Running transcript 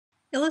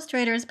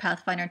Illustrator's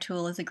Pathfinder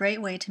tool is a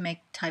great way to make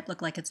type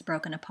look like it's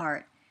broken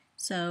apart.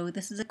 So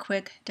this is a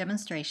quick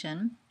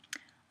demonstration.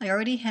 I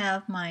already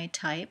have my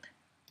type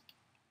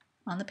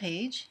on the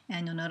page,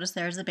 and you'll notice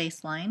there's a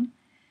baseline.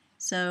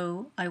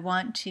 So I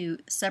want to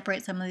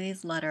separate some of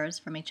these letters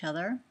from each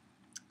other.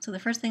 So the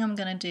first thing I'm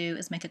going to do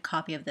is make a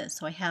copy of this.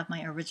 So I have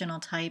my original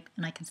type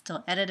and I can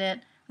still edit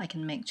it. I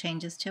can make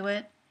changes to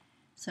it.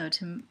 So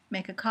to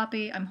make a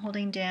copy, I'm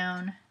holding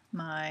down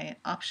my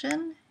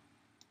Option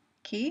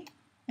key,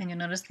 and you'll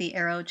notice the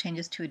arrow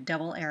changes to a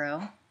double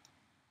arrow.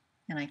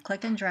 And I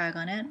click and drag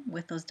on it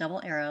with those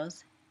double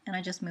arrows, and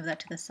I just move that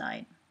to the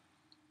side.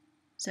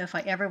 So if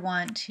I ever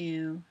want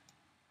to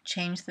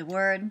change the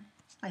word,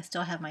 I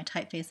still have my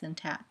typeface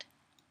intact.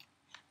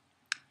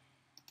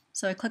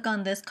 So I click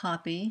on this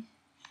copy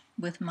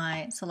with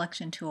my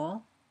selection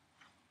tool.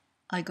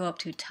 I go up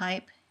to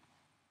Type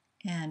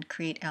and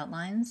Create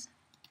Outlines.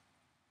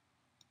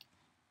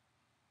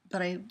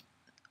 But I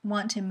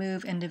want to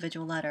move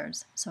individual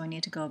letters, so I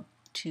need to go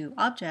to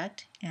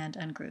Object and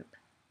Ungroup.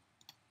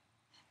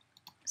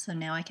 So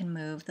now I can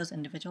move those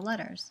individual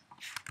letters.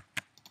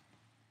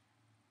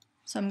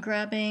 So I'm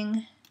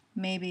grabbing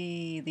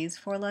maybe these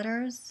 4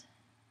 letters,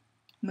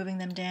 moving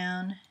them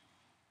down,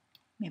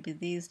 maybe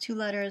these 2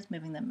 letters,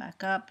 moving them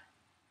back up.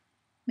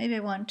 Maybe I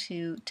want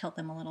to tilt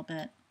them a little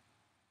bit.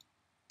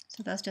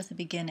 So that's just the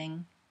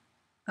beginning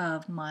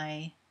of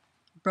my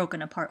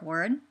broken apart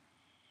word.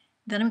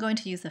 Then I'm going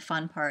to use the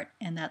fun part,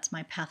 and that's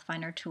my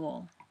Pathfinder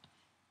tool.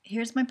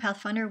 Here's my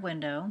Pathfinder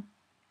window.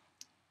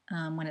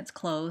 When it's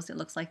closed, it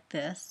looks like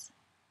this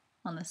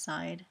on the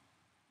side.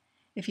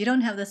 If you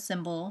don't have this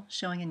symbol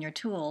showing in your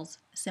tools,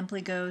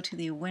 simply go to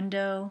the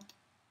Window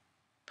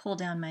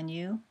pull-down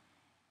menu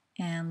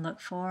and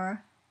look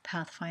for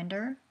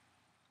Pathfinder,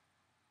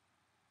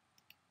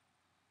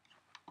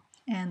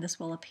 and this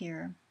will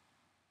appear.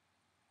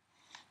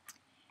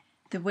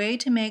 The way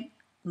to make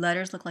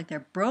letters look like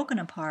they're broken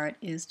apart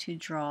is to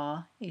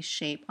draw a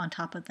shape on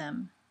top of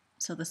them.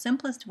 So the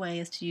simplest way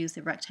is to use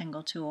the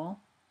rectangle tool.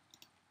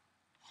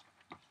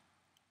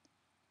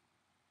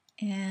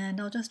 And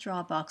I'll just draw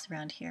a box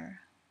around here.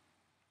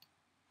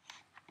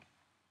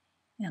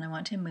 And I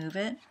want to move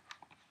it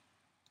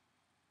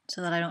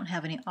so that I don't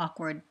have any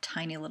awkward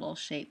tiny little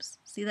shapes.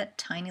 See that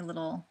tiny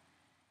little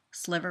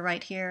sliver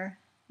right here?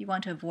 You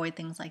want to avoid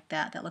things like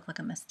that that look like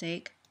a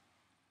mistake.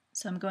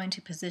 So I'm going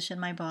to position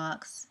my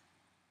box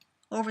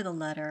over the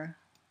letter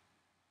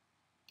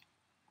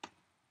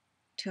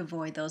to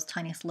avoid those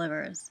tiny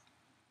slivers.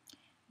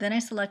 Then I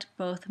select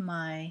both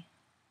my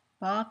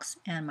box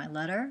and my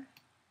letter,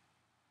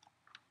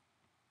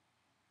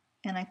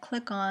 and I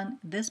click on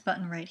this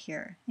button right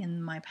here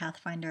in my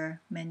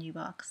Pathfinder menu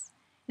box.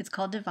 It's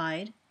called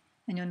Divide,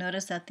 and you'll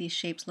notice that these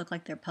shapes look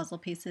like they're puzzle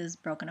pieces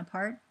broken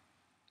apart.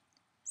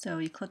 So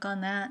you click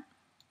on that,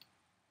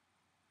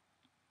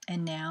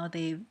 and now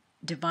they've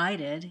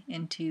divided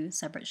into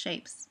separate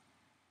shapes.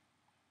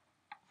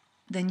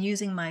 Then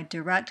using my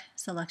direct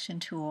selection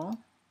tool,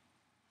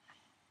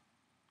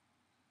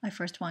 I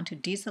first want to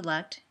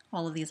deselect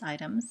all of these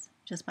items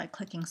just by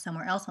clicking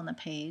somewhere else on the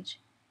page,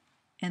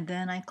 and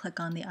then I click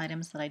on the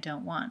items that I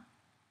don't want.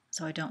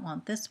 So I don't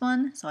want this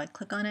one, so I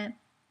click on it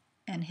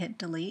and hit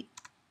delete.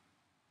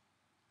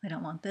 I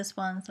don't want this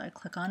one, so I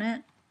click on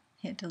it,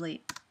 hit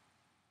delete.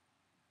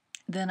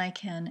 Then I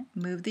can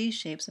move these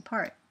shapes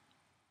apart.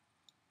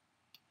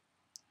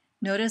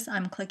 Notice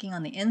I'm clicking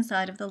on the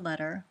inside of the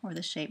letter or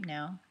the shape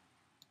now.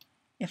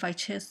 If I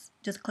just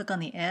click on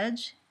the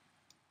edge,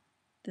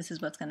 this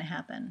is what's going to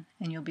happen,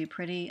 and you'll be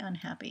pretty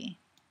unhappy.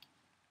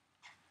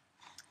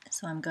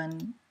 So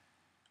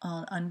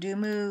I'll undo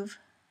move,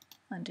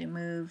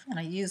 and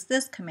I use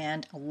this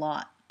command a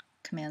lot,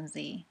 Command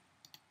Z.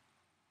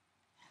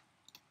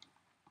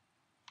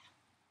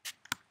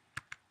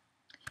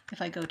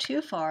 If I go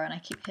too far and I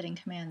keep hitting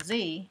Command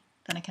Z,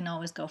 then I can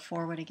always go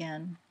forward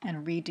again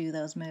and redo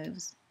those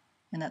moves,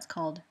 and that's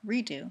called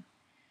redo.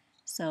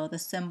 So the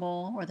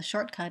symbol or the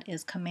shortcut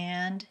is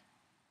Command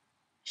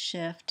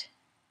Shift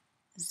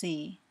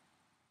Z.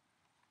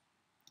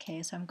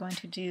 Okay, so I'm going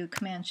to do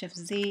Command Shift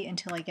Z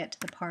until I get to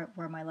the part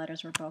where my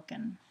letters were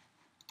broken.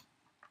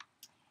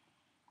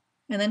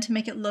 And then to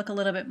make it look a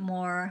little bit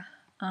more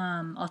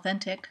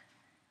authentic,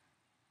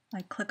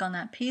 I click on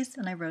that piece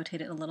and I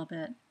rotate it a little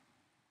bit.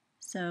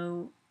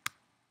 So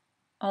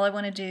all I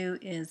want to do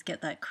is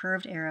get that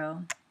curved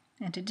arrow,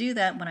 and to do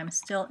that, when I'm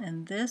still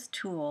in this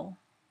tool,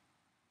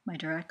 my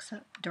direct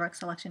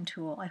selection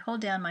tool, I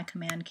hold down my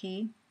Command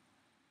key,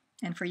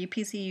 and for you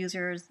PC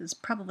users, it's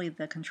probably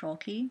the Control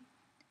key,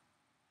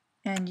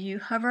 and you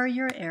hover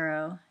your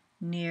arrow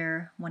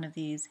near one of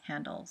these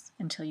handles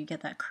until you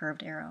get that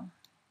curved arrow.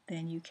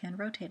 Then you can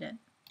rotate it.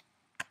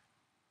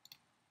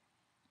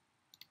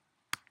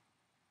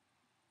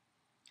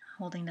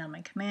 Holding down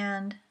my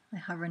command, I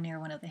hover near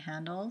one of the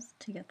handles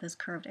to get this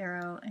curved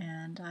arrow,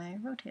 and I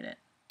rotate it.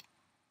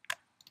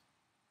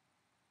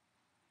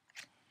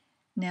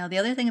 Now the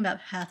other thing about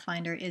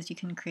Pathfinder is you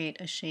can create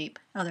a shape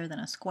other than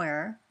a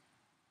square.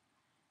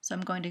 So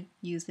I'm going to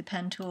use the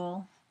pen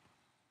tool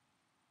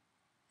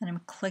and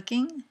I'm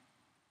clicking,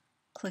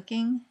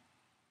 clicking,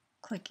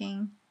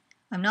 clicking.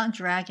 I'm not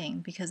dragging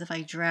because if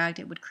I dragged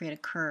it would create a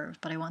curve,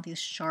 but I want these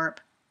sharp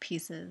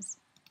pieces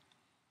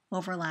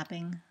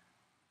overlapping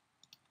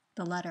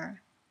the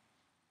letter.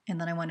 And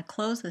then I want to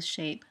close this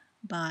shape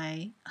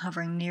by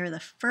hovering near the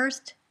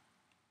first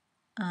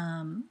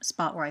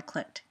spot where I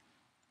clicked.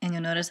 And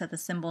you'll notice that the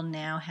symbol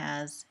now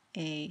has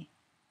an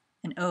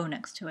O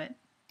next to it.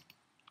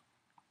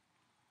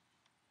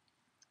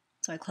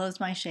 So I closed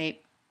my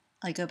shape.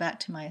 I go back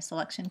to my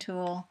selection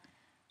tool,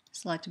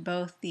 select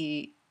both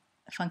the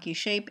funky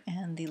shape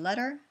and the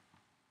letter,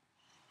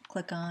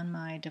 click on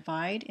my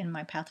divide in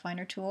my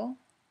Pathfinder tool,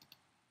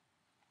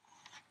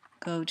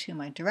 go to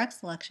my direct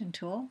selection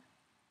tool,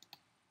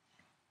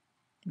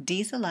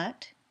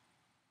 deselect,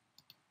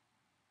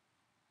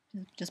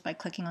 just by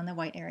clicking on the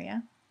white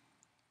area,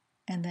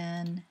 and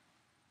then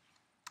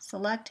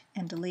select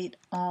and delete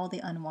all the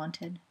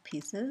unwanted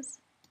pieces.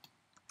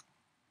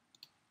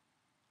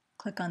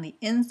 Click on the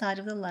inside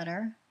of the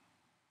letter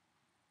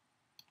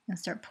and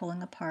start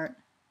pulling apart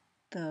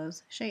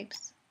those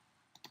shapes.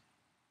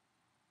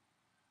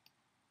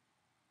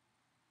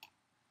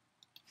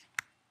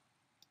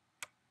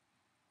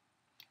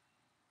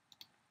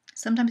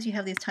 Sometimes you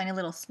have these tiny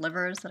little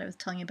slivers that I was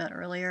telling you about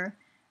earlier.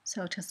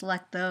 So to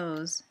select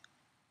those,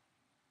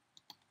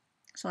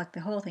 select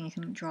the whole thing. You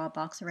can draw a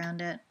box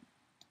around it,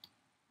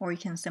 or you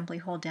can simply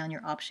hold down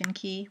your Option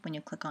key when you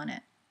click on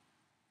it.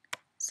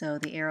 So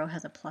the arrow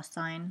has a plus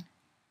sign,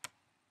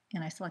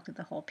 and I selected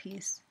the whole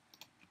piece.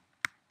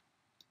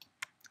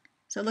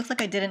 So it looks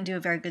like I didn't do a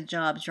very good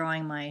job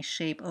drawing my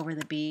shape over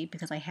the bee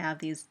because I have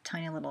these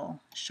tiny little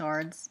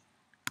shards,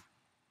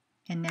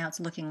 and now it's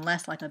looking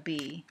less like a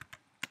bee.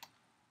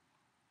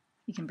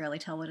 You can barely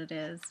tell what it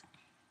is.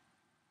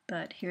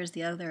 But here's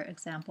the other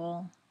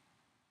example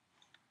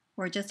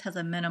where it just has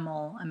a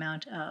minimal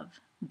amount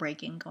of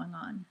breaking going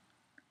on.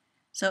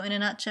 So in a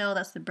nutshell,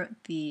 that's the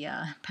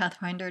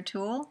Pathfinder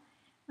tool.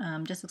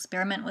 Just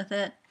experiment with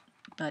it,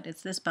 but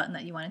it's this button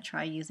that you want to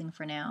try using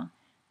for now,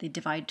 the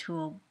divide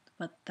tool,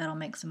 but that'll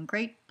make some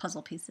great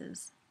puzzle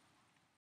pieces.